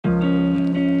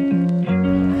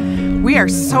are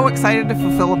so excited to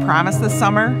fulfill a promise this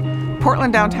summer.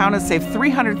 Portland downtown has saved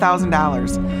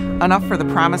 $300,000, enough for the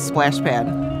promised splash pad.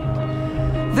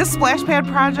 This splash pad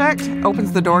project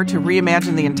opens the door to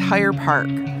reimagine the entire park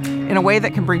in a way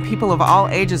that can bring people of all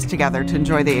ages together to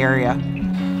enjoy the area.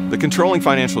 The controlling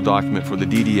financial document for the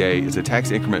DDA is a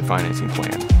tax increment financing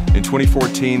plan. In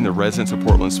 2014, the residents of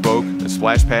Portland spoke that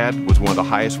splash pad was one of the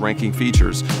highest ranking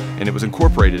features, and it was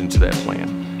incorporated into that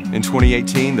plan. In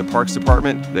 2018, the Parks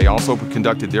Department, they also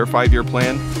conducted their 5-year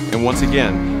plan, and once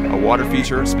again, a water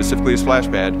feature, specifically a splash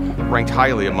pad, ranked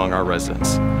highly among our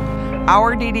residents.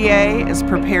 Our DDA is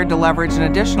prepared to leverage an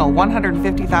additional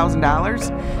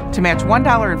 $150,000 to match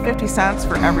 $1.50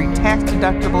 for every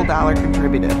tax-deductible dollar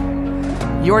contributed.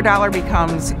 Your dollar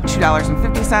becomes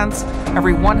 $2.50,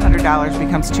 every $100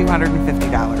 becomes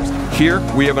 $250. Here,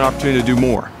 we have an opportunity to do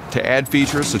more, to add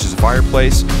features such as a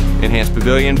fireplace, enhanced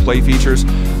pavilion, play features,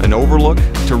 an overlook,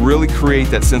 to really create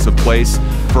that sense of place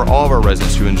for all of our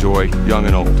residents to enjoy, young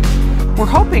and old. We're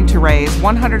hoping to raise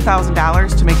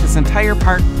 $100,000 to make this entire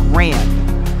park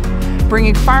grand,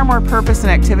 bringing far more purpose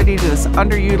and activity to this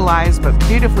underutilized but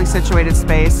beautifully situated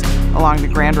space along the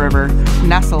Grand River,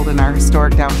 nestled in our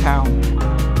historic downtown.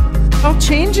 Well,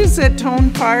 changes at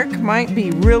Toan Park might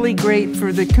be really great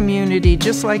for the community,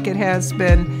 just like it has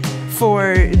been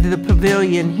for the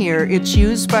pavilion here. It's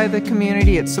used by the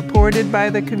community, it's supported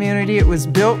by the community, it was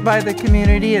built by the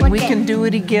community, and we can do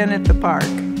it again at the park.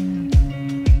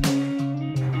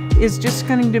 It's just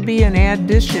going to be an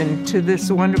addition to this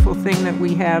wonderful thing that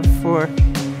we have for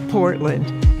Portland.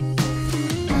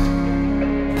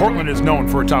 Portland is known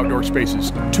for its outdoor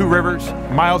spaces, 2 rivers,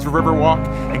 miles of river walk,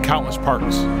 and countless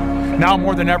parks. Now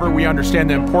more than ever, we understand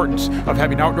the importance of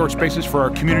having outdoor spaces for our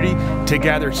community to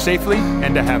gather safely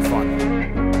and to have fun.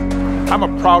 I'm a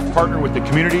proud partner with the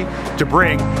community to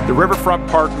bring the Riverfront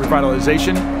Park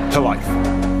Revitalization to life.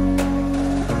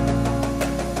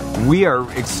 We are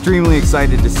extremely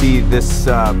excited to see this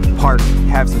park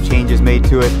have some changes made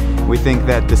to it. We think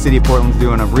that the City of Portland's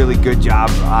doing a really good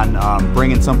job on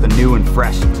bringing something new and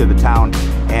fresh to the town,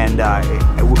 and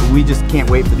we just can't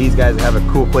wait for these guys to have a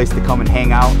cool place to come and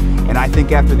hang out. And I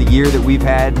think after the year that we've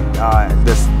had,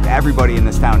 everybody in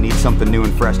this town needs something new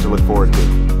and fresh to look forward to.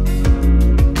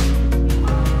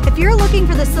 If you're looking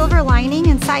for the silver lining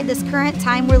inside this current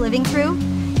time we're living through,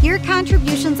 your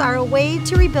contributions are a way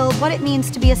to rebuild what it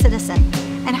means to be a citizen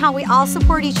and how we all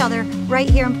support each other right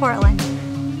here in Portland.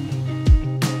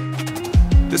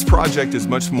 This project is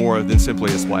much more than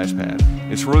simply a splash pad.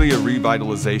 It's really a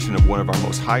revitalization of one of our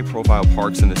most high-profile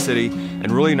parks in the city,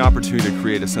 and really an opportunity to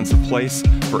create a sense of place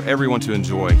for everyone to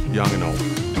enjoy, young and old.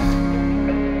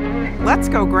 Let's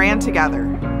go grand together.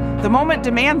 The moment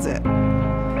demands it.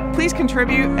 Please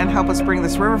contribute and help us bring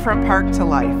this Riverfront Park to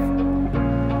life.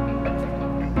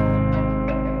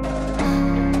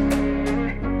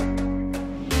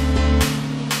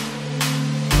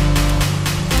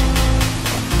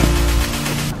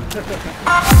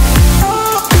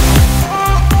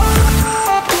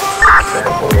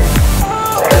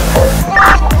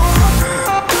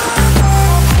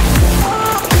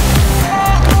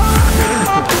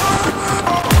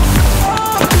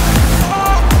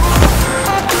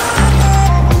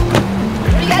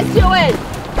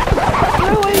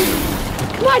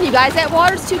 Come on, you guys, that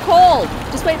water's too cold.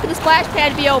 Just wait for the splash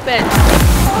pad to be open.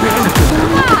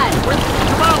 Come on.